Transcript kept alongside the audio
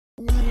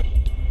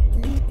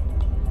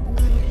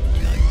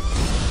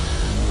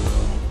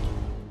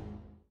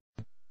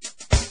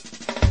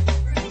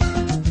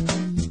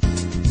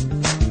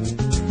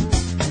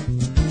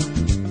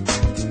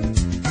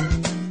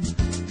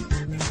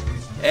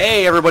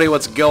everybody,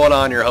 what's going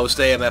on? Your host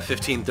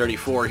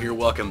AMF1534 here.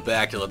 Welcome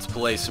back to Let's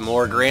Play some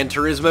more Gran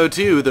Turismo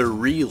 2, the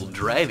real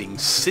driving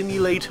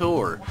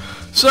simulator.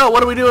 So,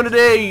 what are we doing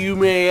today, you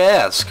may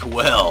ask?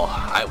 Well,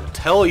 I will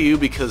tell you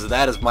because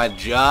that is my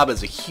job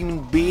as a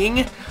human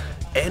being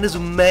and as a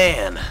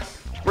man.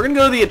 We're going to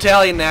go to the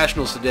Italian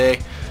Nationals today.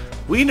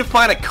 We need to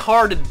find a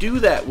car to do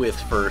that with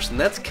first, and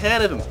that's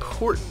kind of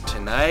important.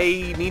 And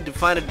I need to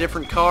find a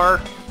different car,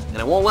 and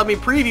it won't let me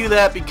preview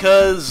that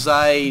because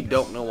I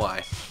don't know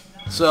why.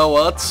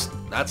 So,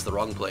 that's the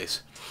wrong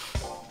place.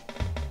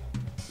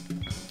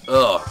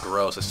 Ugh,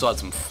 gross. I still had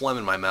some phlegm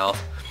in my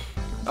mouth.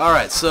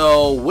 Alright,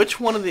 so which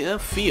one of the...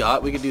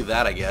 Fiat, we could do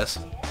that, I guess.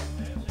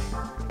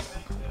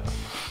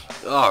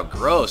 Oh,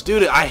 gross.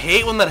 Dude, I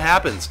hate when that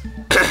happens.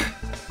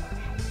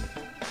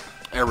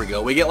 There we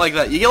go. We get like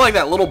that. You get like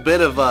that little bit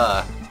of,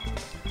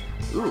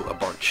 ooh, a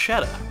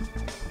barchetta.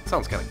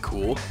 Sounds kind of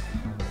cool.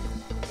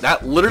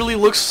 That literally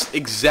looks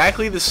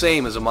exactly the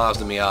same as a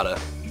Mazda Miata.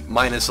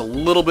 Minus a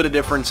little bit of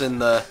difference in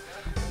the,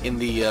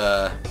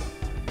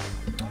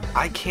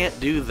 I can't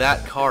do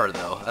that car,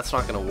 though. That's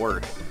not going to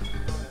work.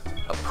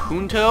 A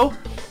Punto?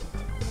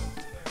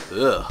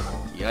 Ugh,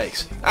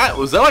 yikes.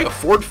 Was that like a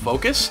Ford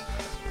Focus?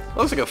 That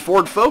looks like a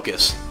Ford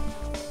Focus.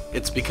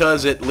 It's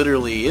because it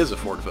literally is a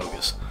Ford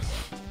Focus.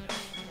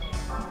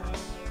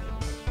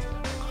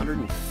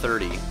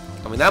 130.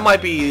 I mean, that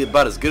might be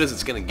about as good as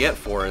it's going to get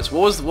for us.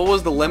 What was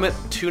the limit?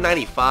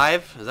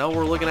 295? Is that what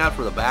we're looking at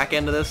for the back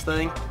end of this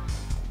thing?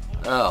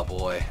 Oh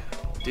boy,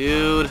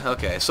 dude.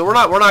 Okay, so we're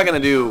not gonna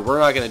do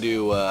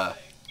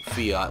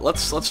Fiat.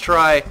 Let's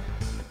try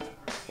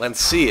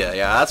Lancia.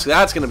 Yeah,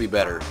 that's gonna be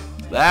better.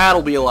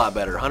 That'll be a lot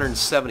better.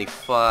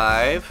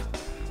 175,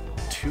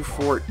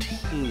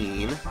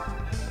 214,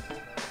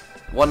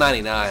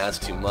 199. That's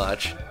too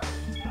much.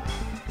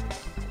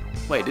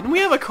 Wait, didn't we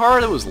have a car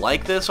that was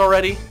like this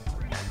already?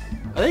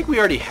 I think we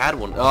already had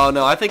one. Oh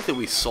no, I think that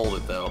we sold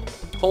it though.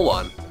 Hold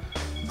on.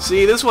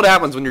 See, this is what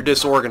happens when you're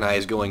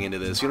disorganized going into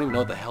this. You don't even know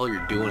what the hell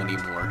you're doing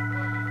anymore.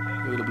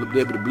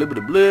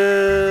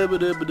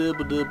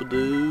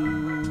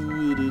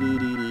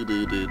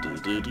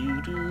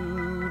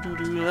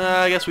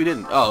 I guess we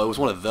didn't. Oh, it was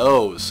one of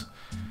those.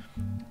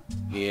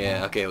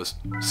 Yeah, okay, it was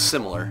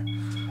similar.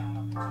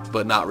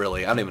 But not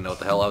really. I don't even know what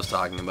the hell I was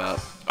talking about.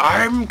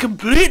 I'm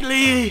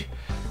completely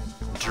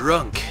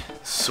drunk,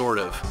 sort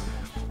of.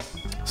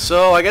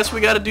 So, I guess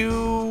we gotta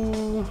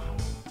do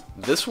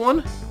this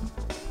one?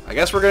 I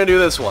guess we're going to do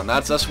this one.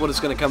 That's what it's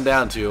going to come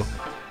down to.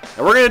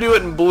 And we're going to do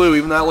it in blue,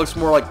 even though it looks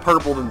more like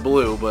purple than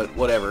blue, but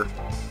whatever.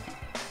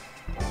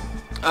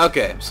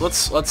 Okay, so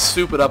let's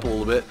soup it up a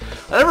little bit.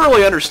 I never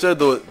really understood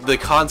the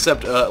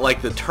concept,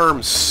 like the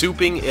term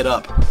souping it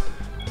up.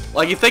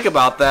 Like, you think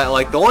about that,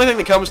 like, the only thing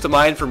that comes to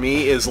mind for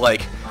me is,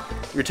 like,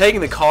 you're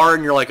taking the car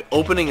and you're, like,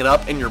 opening it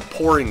up and you're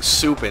pouring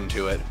soup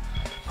into it.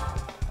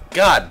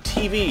 God,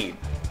 TV.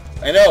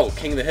 I know,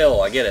 King of the Hill,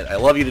 I get it. I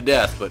love you to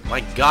death, but my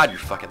God, you're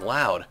fucking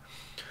loud.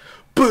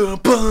 Bum,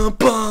 bum,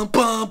 bum,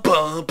 bum,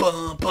 bum,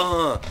 bum,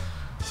 bum.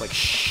 It's like,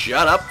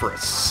 shut up for a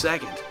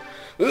second.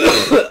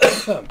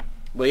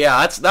 But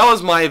yeah, that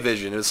was my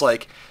vision. It's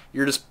like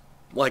you're just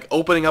like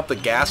opening up the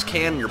gas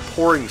can and you're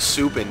pouring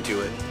soup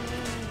into it.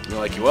 You're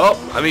like, well,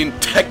 I mean,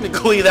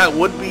 technically that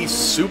would be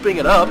souping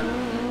it up,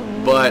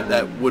 but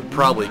that would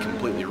probably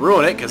completely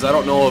ruin it because I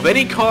don't know of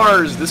any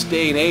cars this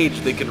day and age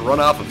that can run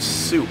off of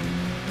soup.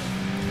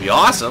 It'd be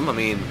awesome. I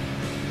mean,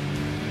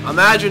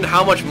 imagine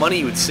how much money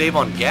you would save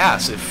on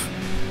gas if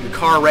your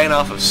car ran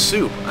off of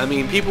soup. I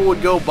mean, people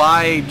would go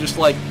buy just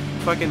like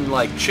fucking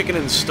like chicken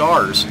and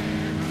stars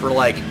for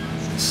like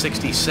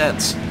 60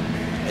 cents.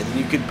 And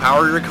you could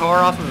power your car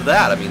off of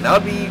that. I mean,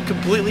 that would be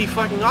completely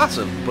fucking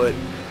awesome. But,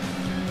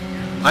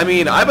 I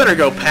mean, I better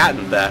go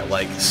patent that,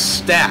 like,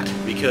 stat.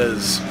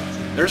 Because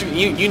there's,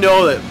 you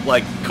know that,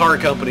 like, car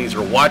companies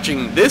are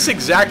watching this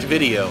exact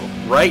video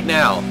right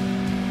now.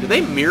 Did they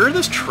mirror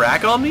this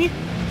track on me?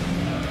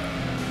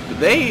 Did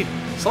they?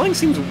 Something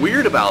seems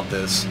weird about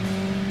this.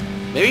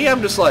 Maybe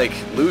I'm just, like,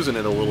 losing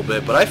it a little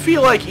bit, but I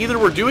feel like either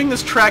we're doing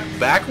this track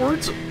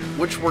backwards,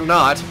 which we're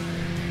not,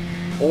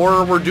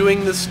 or we're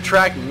doing this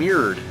track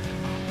mirrored.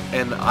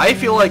 And I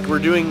feel like we're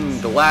doing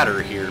the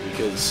latter here,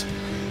 because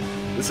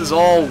this is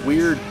all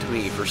weird to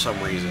me for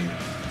some reason.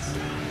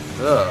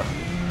 Ugh.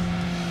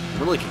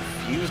 I'm really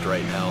confused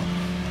right now.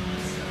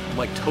 I'm,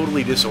 like,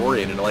 totally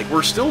disoriented. Like,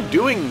 we're still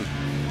doing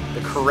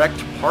the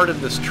correct part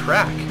of this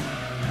track,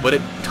 but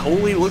it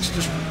totally looks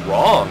just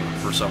wrong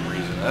for some reason.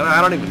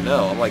 I don't even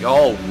know. I'm like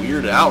all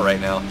weirded out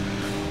right now.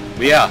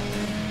 But yeah,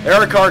 there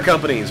are car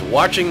companies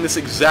watching this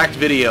exact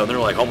video and they're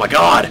like, oh my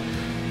God,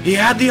 he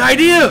had the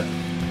idea.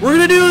 We're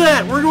gonna do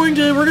that. We're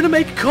gonna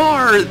make a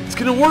car. It's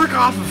gonna work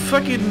off of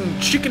fucking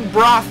chicken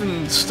broth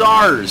and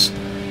stars.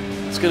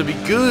 It's gonna be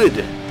good.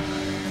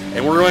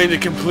 And we're going to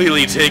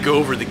completely take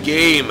over the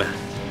game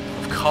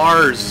of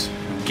cars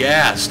and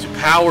gas to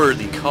power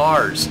the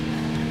cars.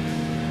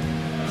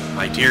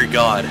 My dear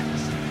God.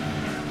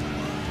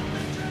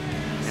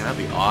 Man,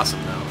 that'd be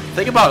awesome, though.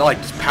 Think about, like,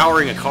 just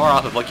powering a car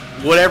off of, like,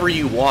 whatever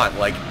you want.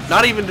 Like,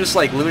 not even just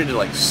like limited to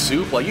like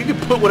soup. Like, you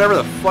could put whatever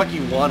the fuck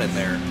you want in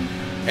there.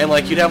 And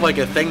like, you'd have like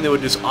a thing that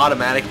would just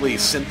automatically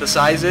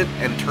synthesize it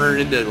and turn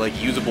it into like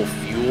usable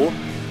fuel.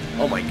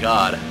 Oh my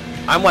god.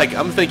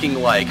 I'm thinking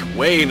like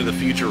way into the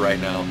future right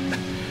now.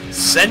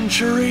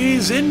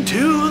 Centuries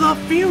into the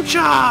future!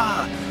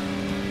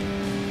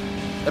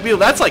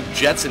 That's like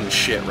Jetson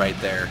shit right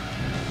there.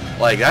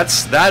 Like,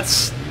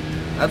 that's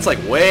like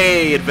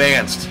way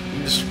advanced.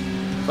 You just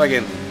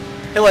fucking,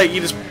 like,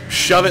 you just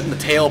shove it in the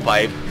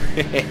tailpipe.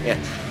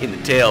 In the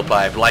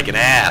tailpipe, like an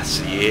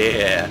ass,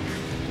 yeah.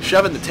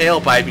 Shove it in the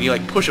tailpipe and you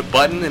like push a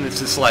button and it's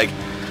just like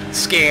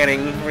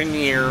scanning,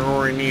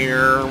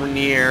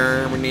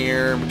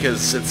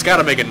 because it's got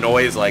to make a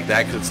noise like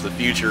that because it's the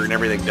future and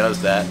everything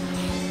does that.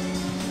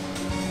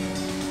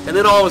 And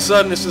then all of a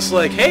sudden it's just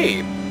like,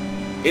 hey,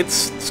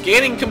 it's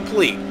scanning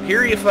complete.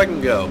 Here you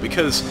fucking go.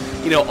 Because,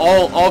 you know,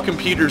 all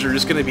computers are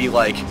just going to be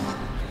like,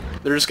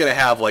 they're just going to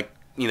have like,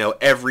 you know,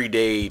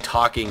 everyday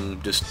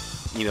talking,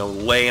 just, you know,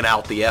 laying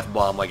out the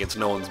F-bomb like it's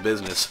no one's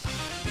business.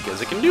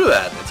 Because it can do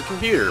that. It's a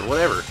computer,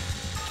 whatever.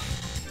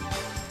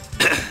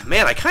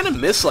 Man, I kind of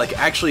miss like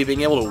actually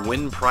being able to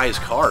win prize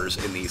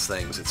cars in these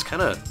things. It's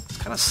kind of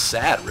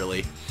sad,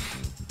 really.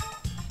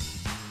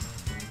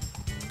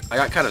 I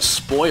got kind of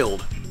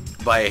spoiled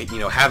by, you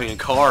know, having a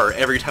car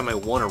every time I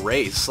won a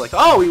race. Like,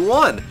 oh, we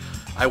won.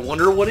 I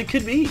wonder what it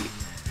could be.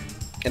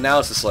 And now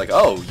it's just like,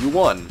 oh, you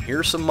won.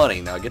 Here's some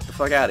money. Now get the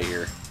fuck out of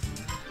here.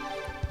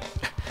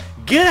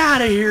 Get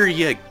out of here,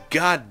 you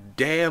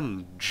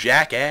goddamn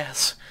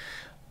jackass.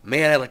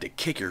 Man, I'd like to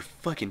kick your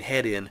fucking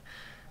head in.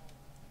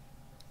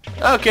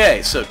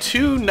 Okay, so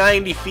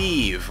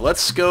 295.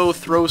 Let's go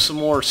throw some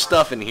more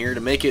stuff in here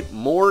to make it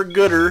more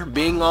gooder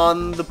being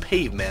on the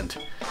pavement.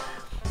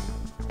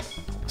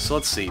 So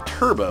let's see,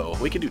 turbo.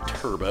 We could do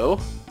turbo.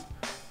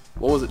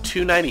 What was it?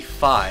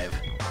 295,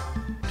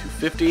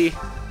 250,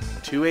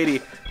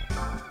 280.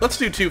 Let's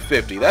do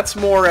 250. That's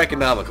more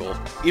economical.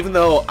 Even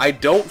though I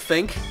don't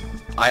think,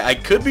 I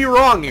could be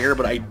wrong here,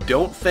 but I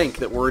don't think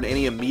that we're in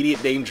any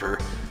immediate danger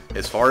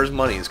as far as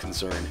money is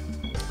concerned.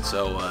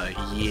 So,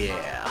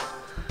 yeah.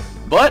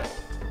 But,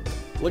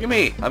 look at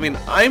me. I mean,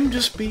 I'm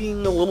just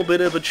being a little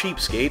bit of a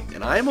cheapskate,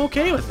 and I'm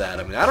okay with that.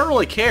 I mean, I don't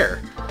really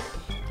care.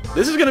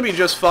 This is gonna be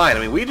just fine. I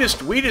mean, we did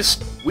this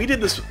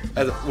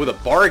with a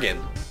bargain.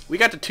 We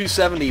got to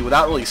 270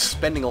 without really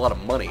spending a lot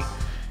of money,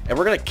 and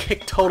we're gonna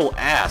kick total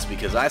ass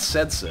because I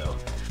said so.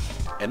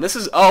 And this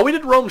is, oh, we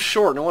did Rome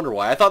short. No wonder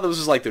why. I thought this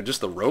was like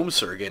just the Rome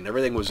circuit, and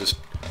everything was just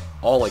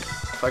all like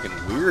fucking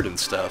weird and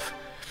stuff.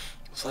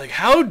 It's like,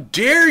 how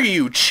dare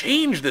you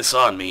change this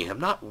on me? I'm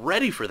not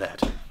ready for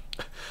that.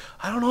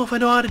 I don't know if I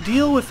know how to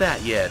deal with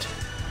that yet.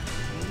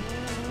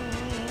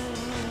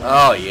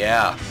 Oh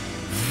yeah.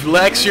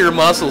 Flex your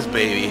muscles,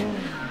 baby.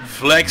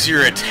 Flex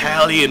your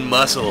Italian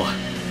muscle.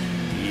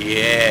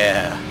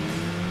 Yeah.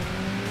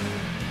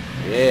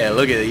 Yeah,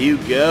 look at you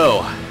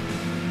go.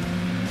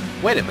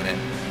 Wait a minute.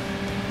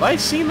 Have I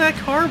seen that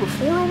car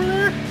before over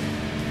there?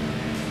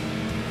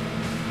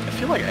 I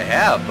feel like I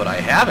have, but I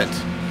haven't.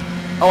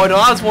 Oh, I know,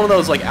 that was one of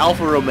those like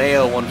Alfa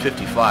Romeo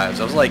 155s.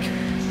 I was like,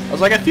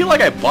 I feel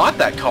like I bought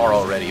that car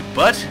already,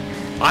 but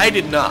I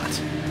did not.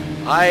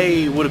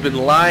 I would have been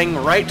lying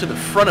right to the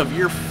front of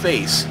your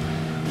face,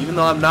 even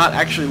though I'm not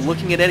actually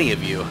looking at any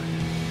of you,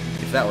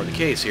 if that were the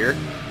case here.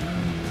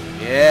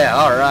 Yeah,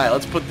 alright,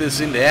 let's put this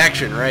into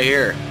action right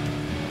here.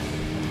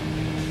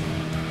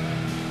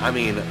 I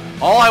mean,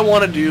 all I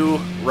want to do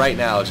right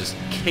now is just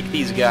kick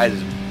these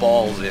guys'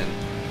 balls in.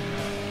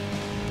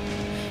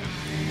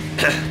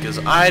 Because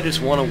I just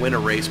want to win a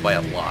race by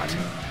a lot.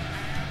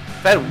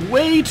 I've had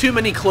way too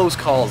many close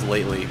calls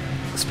lately,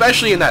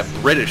 especially in that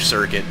British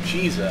circuit.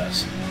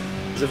 Jesus.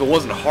 As if it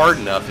wasn't hard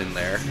enough in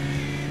there.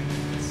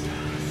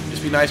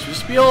 Just be nice to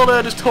just be able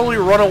to just totally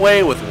run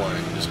away with one.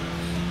 Just,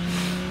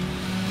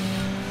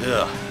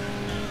 ugh.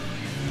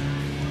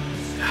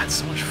 God,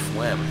 so much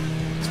phlegm.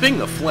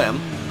 Speaking of phlegm,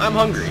 I'm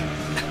hungry.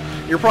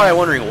 You're probably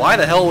wondering, why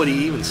the hell would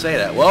he even say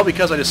that? Well,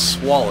 because I just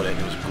swallowed it.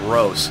 It was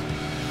gross.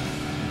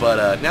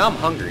 But now I'm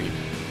hungry.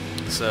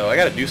 So I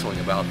gotta do something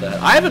about that.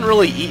 I haven't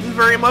really eaten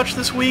very much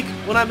this week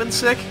when I've been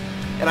sick.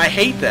 And I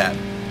hate that.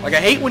 Like, I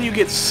hate when you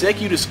get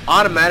sick, you just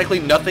automatically,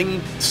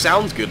 nothing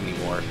sounds good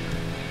anymore.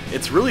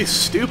 It's really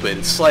stupid.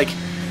 It's like,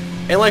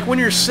 and like when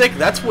you're sick,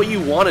 that's what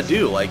you want to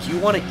do. Like, you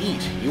want to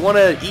eat. You want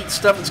to eat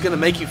stuff that's going to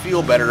make you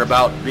feel better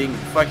about being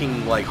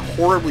fucking, like,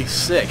 horribly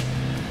sick.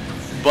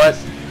 But,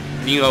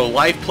 you know,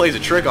 life plays a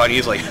trick on you.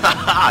 It's like,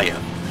 haha, you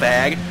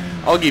fag.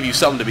 I'll give you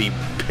something to be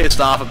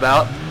pissed off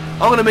about.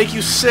 I'm going to make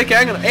you sick,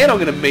 and I'm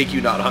going to make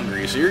you not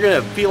hungry. So you're going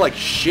to feel like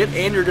shit,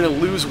 and you're going to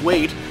lose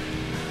weight,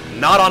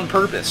 not on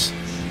purpose.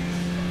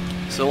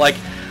 So, like,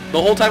 the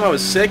whole time I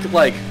was sick,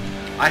 like,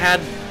 I had,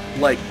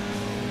 like,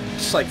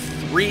 just, like,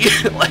 three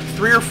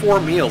or four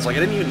meals. Like,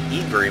 I didn't even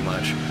eat very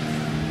much.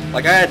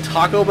 Like, I had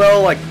Taco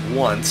Bell, like,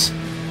 once,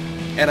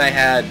 and I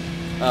had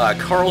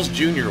Carl's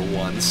Jr.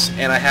 once,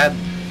 and I had,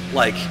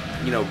 like,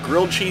 you know,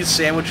 grilled cheese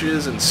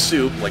sandwiches and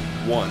soup, like,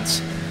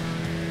 once.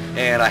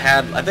 And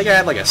I think I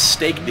had like a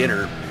steak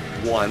dinner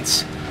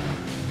once,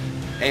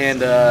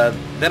 And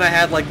then I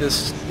had like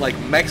this like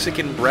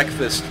Mexican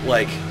breakfast,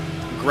 like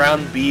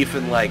ground beef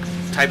and like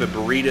type of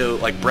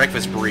burrito, like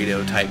breakfast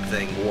burrito type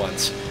thing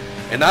once.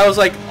 And that was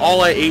like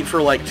all I ate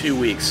for like 2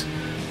 weeks.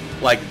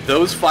 Like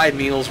those 5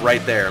 meals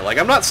right there. Like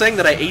I'm not saying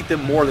that I ate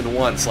them more than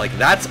once. Like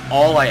that's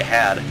all I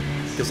had.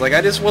 Because like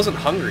I just wasn't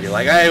hungry.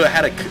 Like I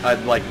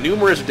had like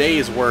numerous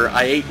days where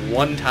I ate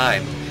one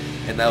time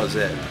and that was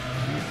it.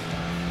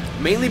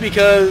 Mainly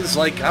because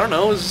like I don't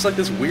know, it's just like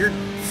this weird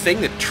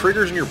thing that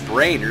triggers in your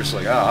brain. You're just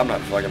like, oh, I'm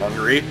not fucking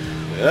hungry.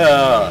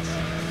 Ugh.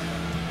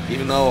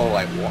 Even though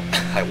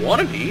I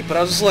wanted to eat, but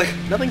I was just like,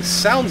 nothing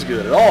sounds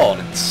good at all,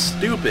 and it's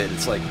stupid.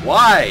 It's like,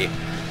 why?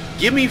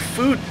 Give me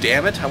food,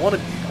 damn it! I want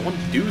to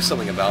do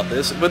something about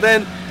this. But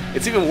then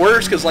it's even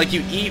worse because like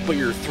you eat, but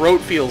your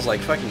throat feels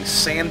like fucking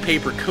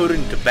sandpaper coated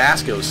in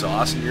Tabasco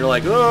sauce, and you're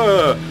like,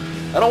 ugh,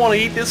 I don't want to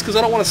eat this because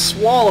I don't want to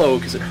swallow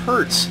because it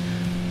hurts.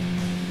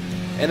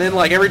 And then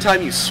like every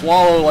time you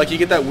swallow, like you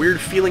get that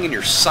weird feeling in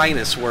your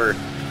sinus where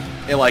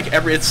it like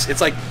it's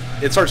like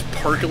it starts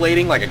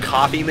percolating like a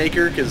coffee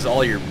maker because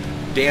all your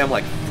damn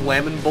like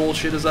phlegm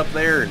bullshit is up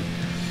there, and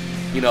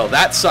you know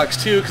that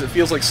sucks too because it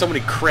feels like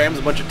somebody crams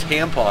a bunch of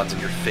tampons in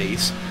your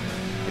face,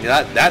 and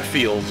that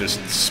feels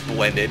just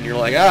splendid. And you're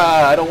like,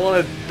 I don't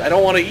want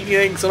to eat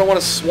anything because I don't want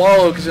to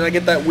swallow because then I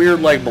get that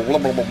weird like blah blah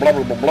blah blah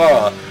blah blah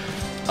blah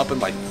up in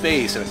my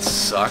face, and it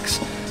sucks.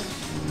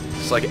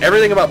 It's like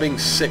everything about being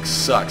sick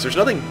sucks. There's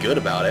nothing good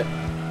about it.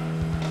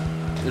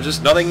 There's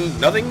just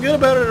nothing good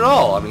about it at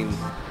all. I mean,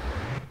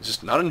 it's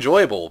just not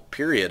enjoyable,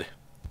 period.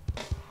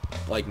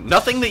 Like,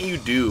 nothing that you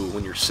do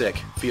when you're sick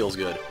feels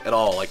good at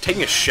all. Like,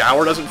 taking a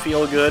shower doesn't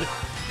feel good.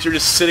 Because you're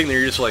just sitting there,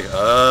 you're just like,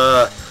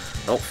 I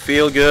don't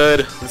feel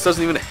good. This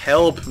doesn't even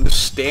help. I'm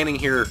just standing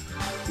here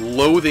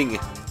loathing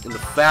in the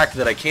fact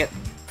that I can't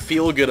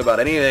feel good about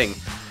anything.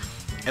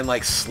 And,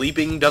 like,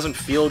 sleeping doesn't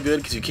feel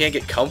good because you can't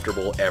get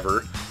comfortable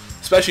ever.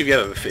 Especially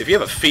if you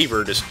have a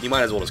fever, you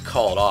might as well just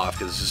call it off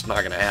because it's just not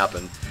going to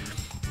happen.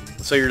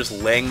 So you're just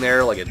laying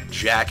there like a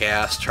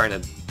jackass trying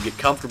to get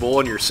comfortable,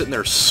 and you're sitting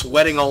there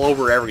sweating all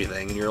over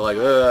everything, and you're like,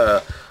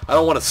 I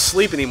don't want to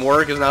sleep anymore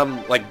because now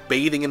I'm like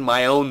bathing in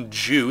my own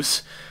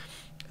juice.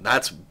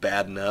 That's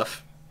bad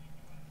enough.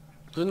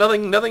 There's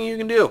nothing you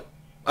can do.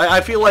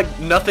 I feel like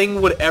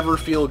nothing would ever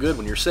feel good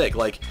when you're sick.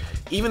 Like,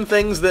 even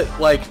things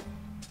that like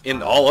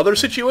in all other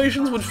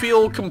situations would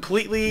feel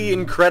completely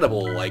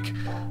incredible. Like,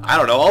 I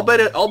don't know,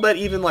 I'll bet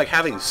even like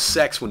having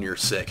sex when you're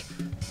sick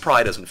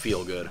probably doesn't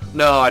feel good.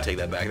 No, I take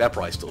that back. That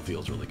probably still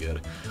feels really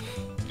good.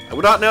 I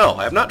would not know.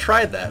 I have not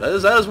tried that.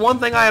 That is one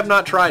thing I have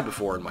not tried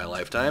before in my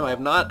lifetime. I have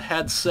not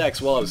had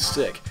sex while I was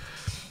sick.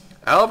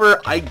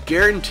 However, I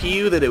guarantee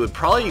you that it would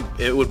probably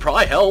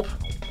help.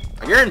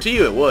 I guarantee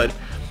you it would.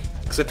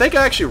 Because I think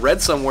I actually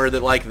read somewhere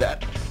that like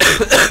that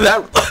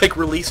like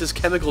releases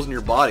chemicals in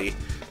your body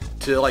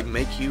to like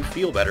make you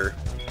feel better.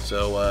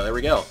 So there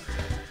we go.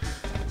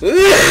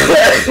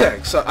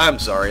 So, I'm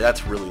sorry,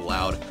 that's really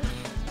loud.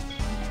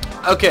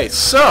 Okay,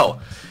 so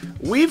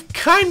we've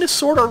kind of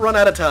sort of run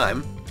out of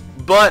time,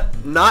 but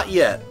not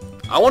yet.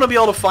 I want to be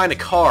able to find a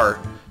car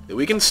that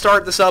we can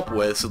start this up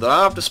with so that I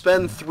don't have to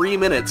spend 3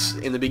 minutes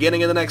in the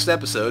beginning of the next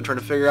episode trying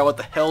to figure out what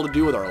the hell to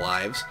do with our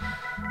lives.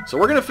 So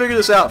we're going to figure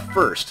this out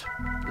first.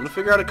 I'm going to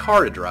figure out a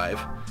car to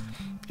drive.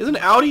 Isn't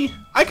Audi?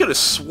 I could have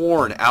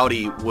sworn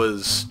Audi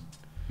was...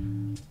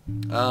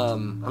 I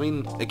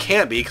mean, it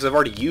can't be because I've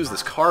already used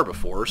this car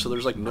before, so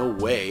there's like no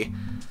way.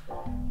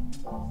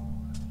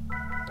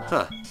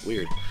 Huh,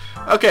 weird.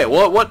 Okay,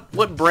 well,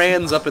 what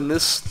brands up in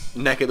this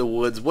neck of the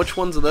woods, which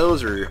ones of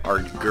those are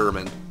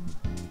German?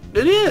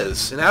 It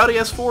is! An Audi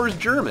S4 is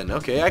German.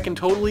 Okay, I can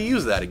totally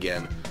use that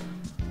again.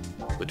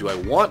 But do I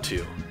want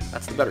to?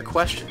 That's the better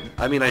question.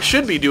 I mean, I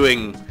should be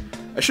doing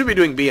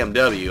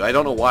BMW. I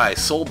don't know why I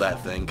sold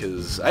that thing,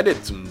 because I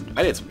did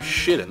some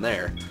shit in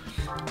there.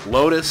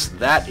 Lotus,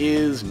 that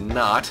is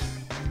not.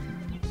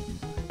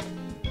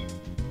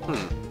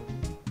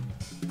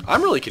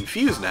 I'm really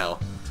confused now.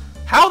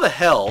 How in the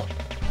hell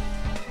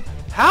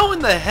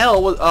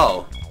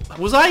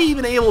was I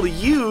even able to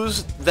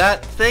use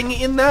that thing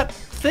in that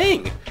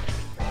thing?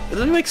 It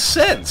doesn't make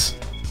sense.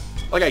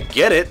 Like, I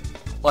get it.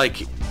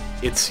 Like,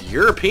 it's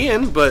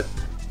European, but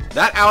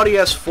that Audi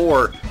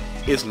S4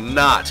 is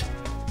not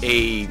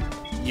a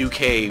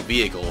UK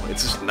vehicle.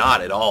 It's just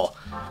not at all.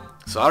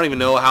 So I don't even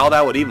know how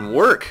that would even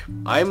work.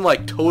 I'm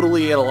like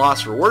totally at a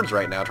loss for words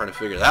right now trying to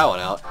figure that one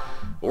out.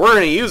 But we're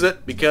going to use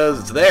it because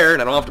it's there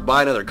and I don't have to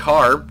buy another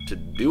car to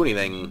do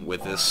anything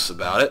with this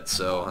about it.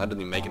 So that doesn't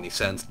even make any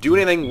sense. Do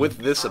anything with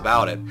this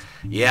about it.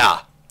 Yeah.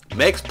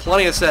 Makes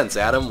plenty of sense,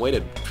 Adam. Way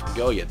to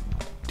go, you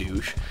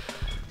douche.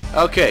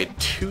 Okay,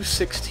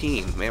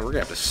 216. Man, we're going to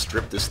have to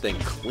strip this thing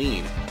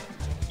clean.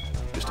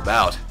 Just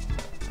about.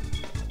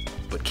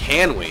 But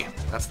can we?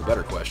 That's the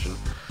better question.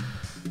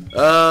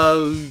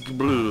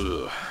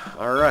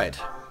 Alright.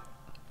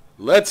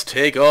 Let's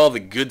take all the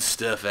good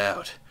stuff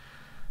out.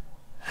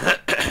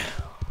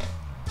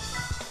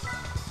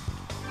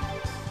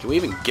 Can we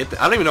even get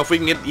I don't even know if we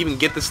can even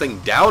get this thing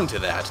down to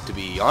that, to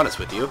be honest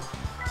with you.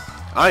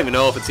 I don't even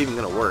know if it's even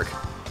going to work.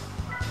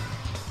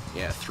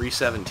 Yeah,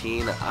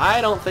 317.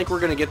 I don't think we're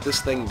going to get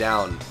this thing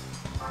down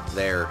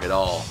there at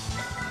all.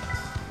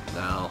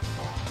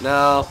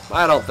 No,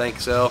 I don't think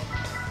so.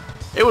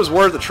 It was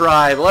worth a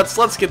try, but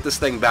let's get this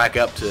thing back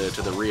up to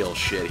the real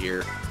shit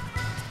here.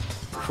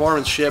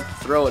 Performance ship,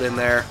 throw it in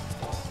there.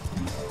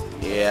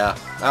 Yeah,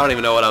 I don't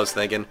even know what I was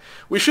thinking.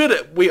 We should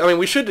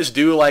just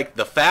do like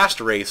the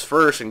fast race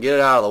first and get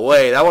it out of the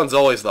way. That one's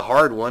always the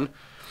hard one.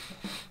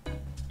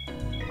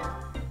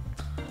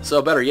 So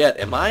better yet,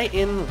 am I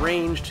in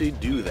range to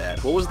do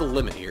that? What was the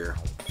limit here?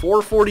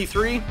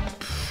 443?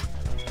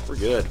 We're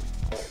good.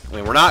 I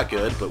mean, we're not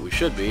good, but we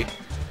should be.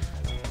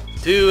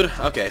 Dude,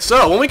 okay,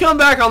 so when we come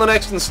back on the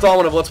next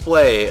installment of Let's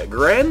Play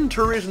Gran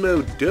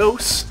Turismo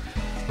Dos,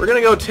 we're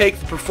going to go take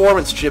the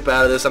performance chip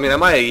out of this. I mean, I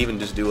might even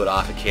just do it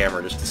off of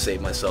camera just to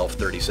save myself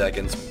 30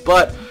 seconds.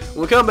 But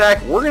when we come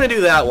back, we're going to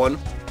do that one.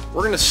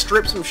 We're going to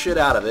strip some shit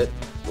out of it.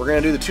 We're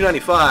going to do the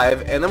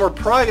 295, and then we're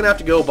probably going to have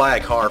to go buy a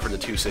car for the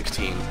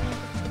 216.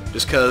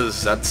 Just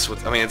because that's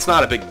what, I mean, it's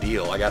not a big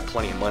deal. I got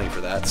plenty of money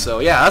for that. So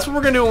yeah, that's what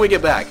we're going to do when we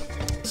get back.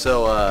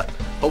 So,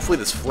 hopefully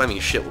this Fleming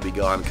shit will be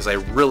gone, because I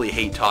really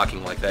hate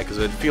talking like that, because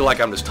I feel like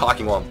I'm just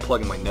talking while I'm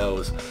plugging my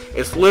nose.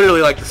 It's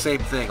literally like the same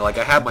thing. Like,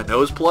 I have my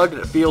nose plugged,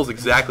 and it feels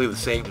exactly the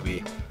same to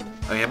me.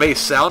 I mean, it may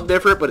sound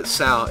different, but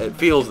it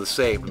feels the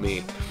same to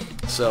me.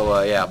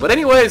 So, yeah. But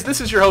anyways,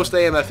 this is your host,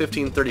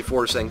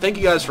 AMF1534, saying thank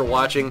you guys for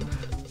watching.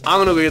 I'm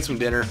going to go get some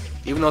dinner,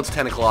 even though it's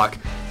 10 o'clock,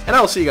 and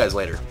I will see you guys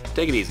later.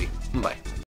 Take it easy. Bye.